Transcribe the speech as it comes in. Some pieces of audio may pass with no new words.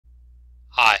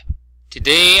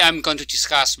Today I'm going to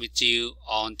discuss with you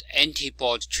on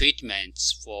antibody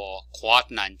treatments for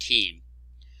COVID-19.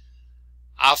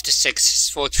 After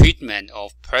successful treatment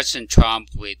of President Trump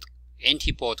with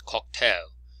antibody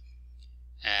cocktail,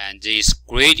 and there is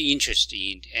great interest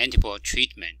in antibody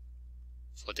treatment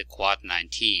for the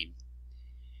COVID-19,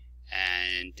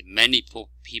 and many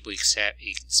people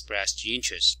expressed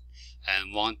interest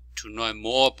and want to know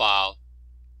more about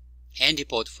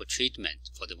antibody for treatment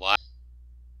for the virus.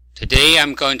 Today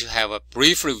I'm going to have a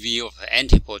brief review of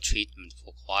antibody treatment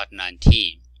for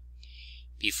COVID-19.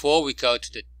 Before we go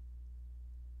to the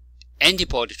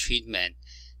antibody treatment,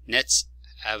 let's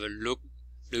have a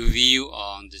review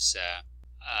on this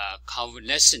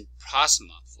convalescent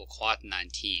plasma for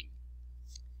COVID-19.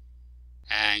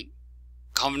 And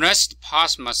convalescent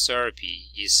plasma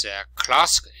therapy is a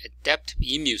classic adaptive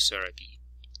immunotherapy,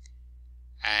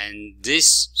 and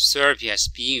this therapy has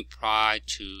been applied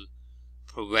to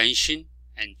prevention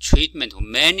and treatment of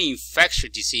many infectious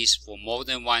diseases for more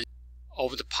than one.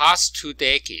 Over the past 2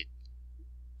 decades,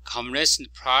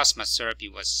 convalescent plasma therapy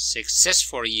was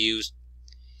successfully used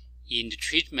in the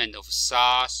treatment of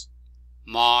SARS,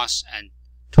 MERS, and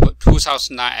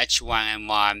 2009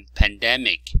 H1N1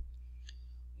 pandemic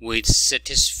with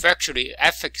satisfactory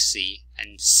efficacy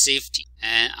and safety.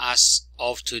 And as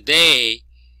of today,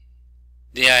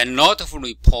 there are a lot of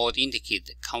reports indicate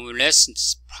that convalescent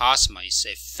plasma is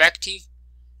effective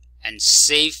and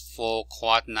safe for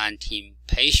COVID-19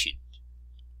 patients.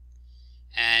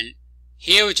 And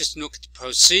here we just look at the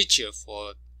procedure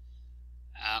for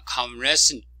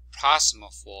convalescent plasma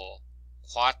for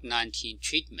COVID-19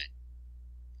 treatment.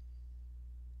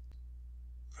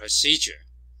 Procedure.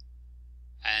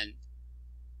 And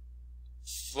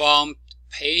from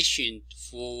patient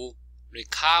who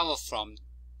recover from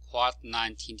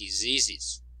COVID-19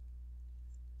 diseases,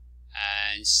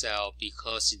 and so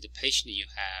because in the patient you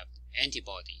have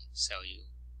antibody, so you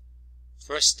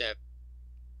first step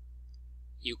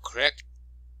you collect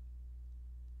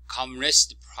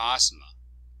convalescent plasma,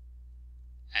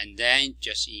 and then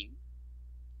just in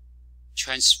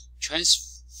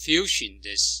transfusion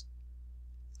this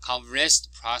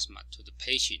convalescent plasma to the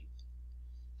patient.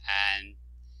 And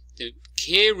the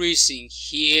key reason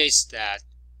here is that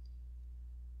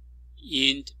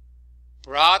in the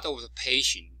blood of the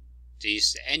patient there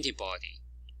is antibody,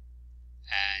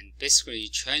 and basically you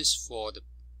transfer the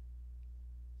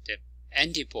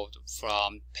antibody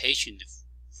from patient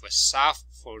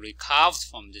for recovered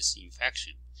from this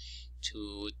infection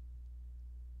to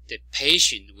the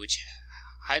patient which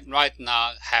right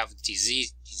now have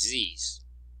disease.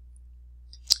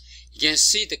 You can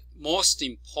see the most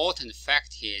important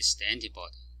fact here is the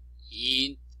antibody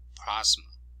in plasma.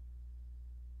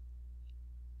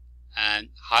 And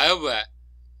however,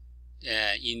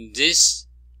 in this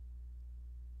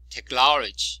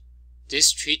technology,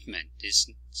 this treatment is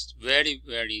very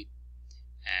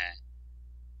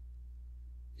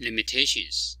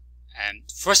limitations. And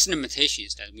first limitation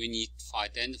is that we need to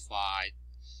identify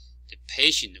the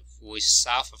patient who will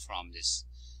suffer from this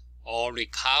or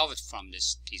recovered from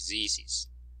these diseases.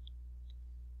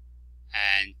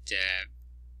 And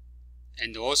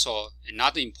also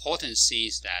another important thing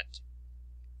is that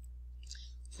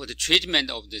for the treatment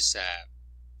of this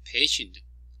patient,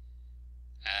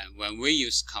 when we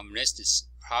use convalescent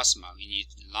plasma, we need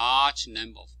a large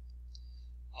number of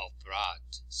blood.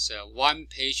 So one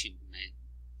patient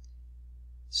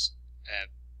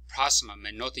plasma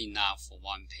may not be enough for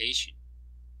one patient,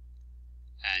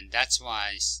 and that's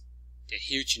why it's the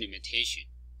huge limitation.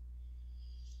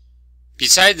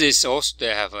 Besides this, also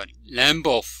they have a number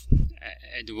of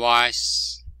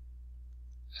adverse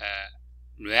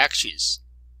reactions.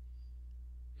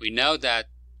 We know that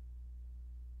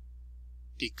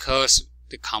because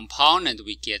the component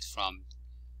we get from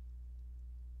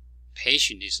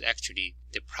patient is actually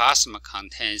the plasma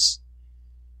contains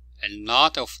a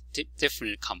lot of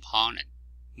different components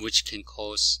which can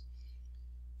cause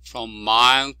from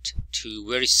mild to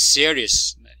very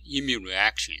serious immune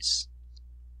reactions,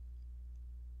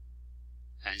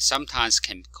 and sometimes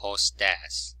can cause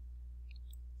death.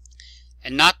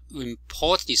 Another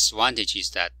important disadvantage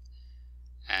is that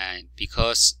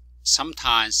because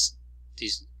sometimes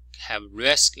these have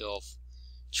risk of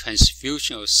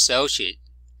transfusion associated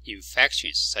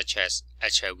infections such as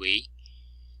HIV,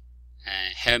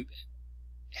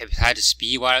 hepatitis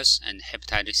B virus, and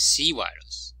hepatitis C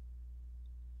virus,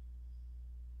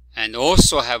 and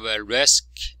also have a risk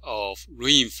of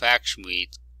reinfection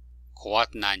with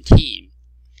COVID-19,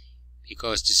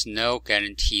 because there's no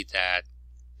guarantee that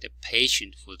the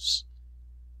patient would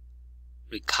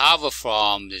recover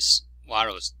from this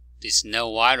virus there's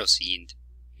no virus in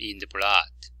the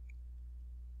blood.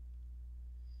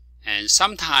 And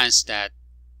sometimes that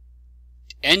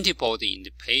antibody in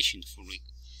the patient who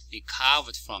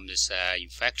recovered from this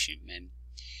infection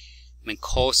may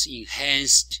cause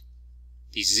enhanced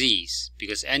disease,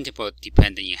 because antibody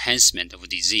depend on enhancement of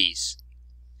disease.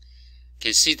 You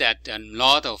can see that a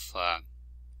lot of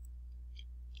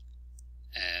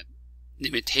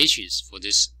limitations for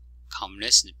this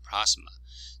convalescent plasma.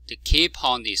 The key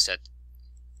point is that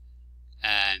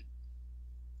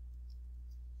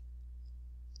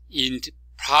in the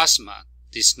plasma,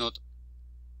 they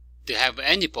have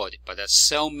antibody, but there's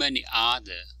so many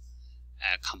other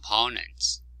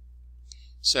components.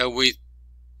 So with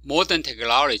modern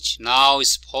technology, now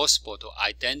it's possible to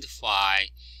identify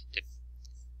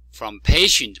from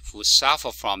patients who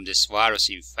suffer from this virus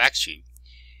infection,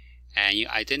 and you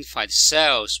identify the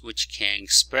cells which can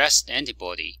express the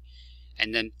antibody,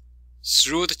 and then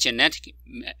through the genetic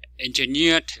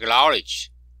engineered technology,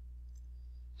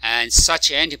 and such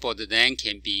antibody then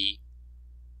can be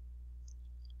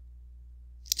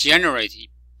generated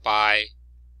by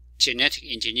genetic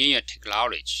engineered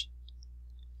technology.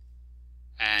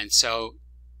 And so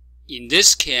in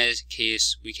this case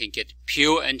we can get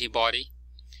pure antibody,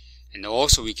 and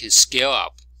also we can scale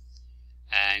up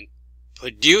and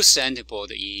produce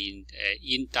antibody in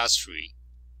industry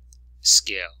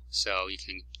scale. So you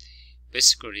can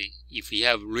basically, if you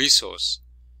have resource,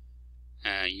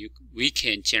 we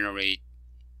can generate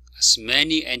as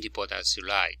many antibodies as you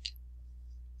like.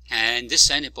 And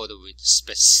this antibody will be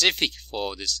specific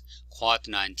for this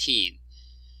COVID-19.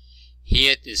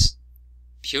 Here is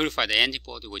purified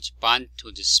antibody which bind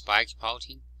to the spike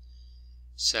protein.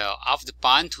 So after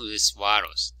bind to this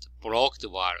virus, to block the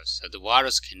virus, so the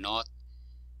virus cannot,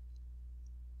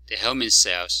 the human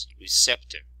cells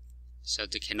receptor, so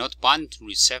they cannot bind to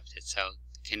receptor, so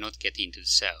they cannot get into the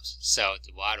cells. So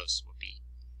the virus will be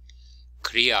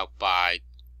cleared out by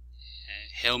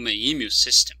human immune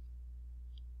system.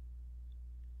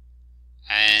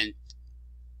 And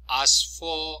as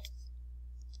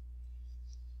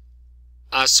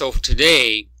of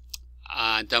today,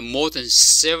 there are more than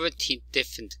 70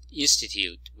 different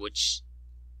institutes which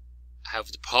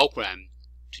have the program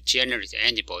to generate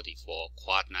antibody for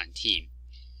COVID-19.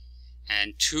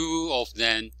 And 2 of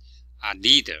them are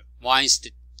leader. One is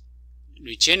the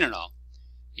Regeneron,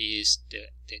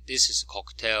 this is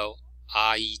cocktail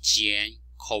REGN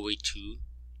COVID-2.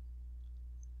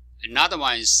 Another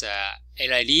one is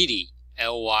Eli Lilly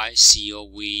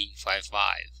LYCOV55.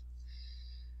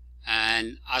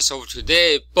 And as of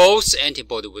today, both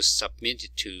antibodies were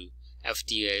submitted to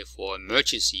FDA for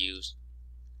emergency use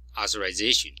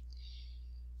authorization.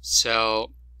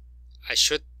 So I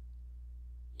should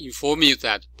inform you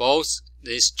that both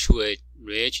these 2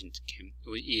 reagents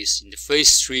is in the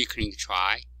phase 3 clinical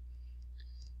trial.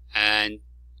 And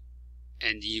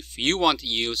if you want to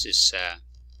use this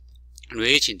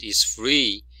reagent, is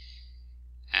free,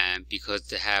 and because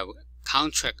they have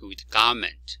contract with the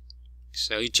government.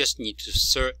 So you just need to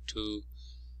search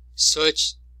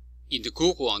in the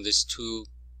Google on these 2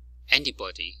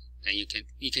 antibody, and you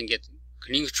can get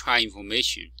clinical trial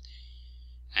information.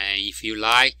 And if you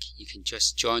like, you can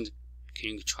just join the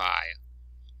clinical trial.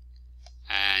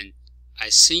 And I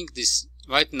think this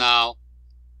right now,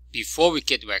 before we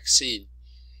get vaccine,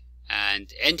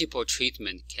 and antibody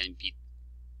treatment can be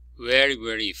very,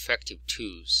 very effective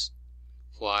tools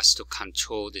for us to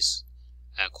control this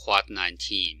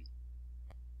COVID-19.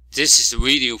 This is the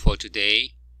video for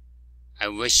today. I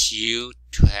wish you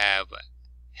to have a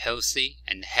healthy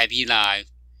and happy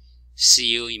life. See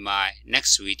you in my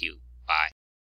next video.